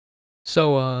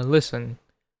Listen.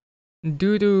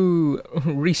 Due to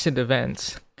recent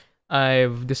events,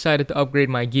 I've decided to upgrade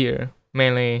my gear,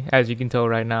 mainly, as you can tell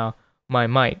right now, my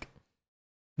mic.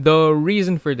 The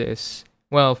reason for this,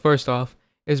 well, first off,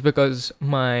 is because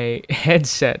my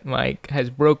headset mic has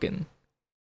broken.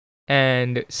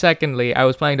 And secondly, I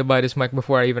was planning to buy this mic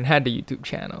before I even had the YouTube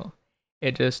channel.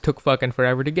 It just took fucking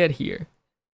forever to get here.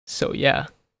 So yeah.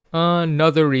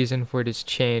 Another reason for this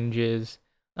change is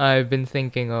I've been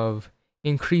thinking of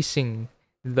increasing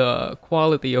the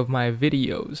quality of my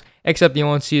videos. Except you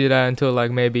won't see that until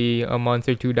like maybe a month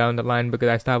or two down the line because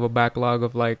I still have a backlog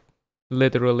of like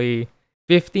literally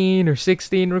 15 or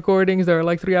 16 recordings that are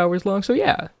like 3 hours long. So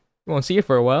yeah, you won't see it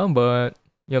for a while, but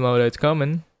you'll know that it's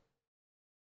coming.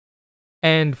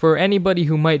 And for anybody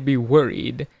who might be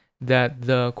worried that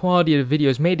the quality of the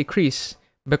videos may decrease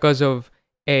because of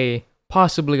a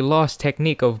possibly lost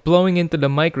technique of blowing into the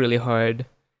mic really hard,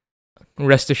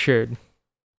 rest assured,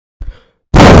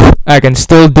 I can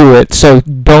still do it, so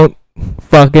don't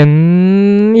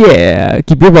fucking, yeah,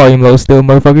 keep your volume low still,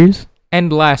 motherfuckers.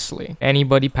 And lastly,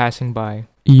 anybody passing by,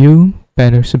 you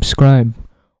better subscribe,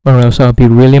 or else I'll be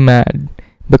really mad,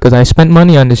 because I spent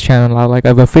money on this channel,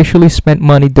 I've officially spent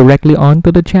money directly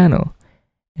onto the channel,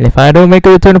 and if I don't make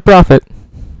a return of profit,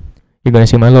 you're gonna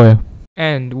see my lawyer.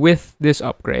 And with this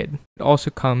upgrade, it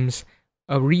also comes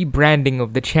a rebranding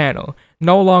of the channel.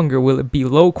 No longer will it be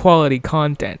low quality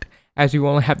content, as we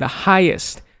will have the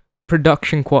highest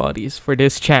production qualities for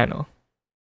this channel.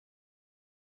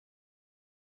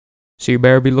 So you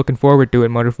better be looking forward to it,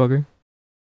 motherfucker.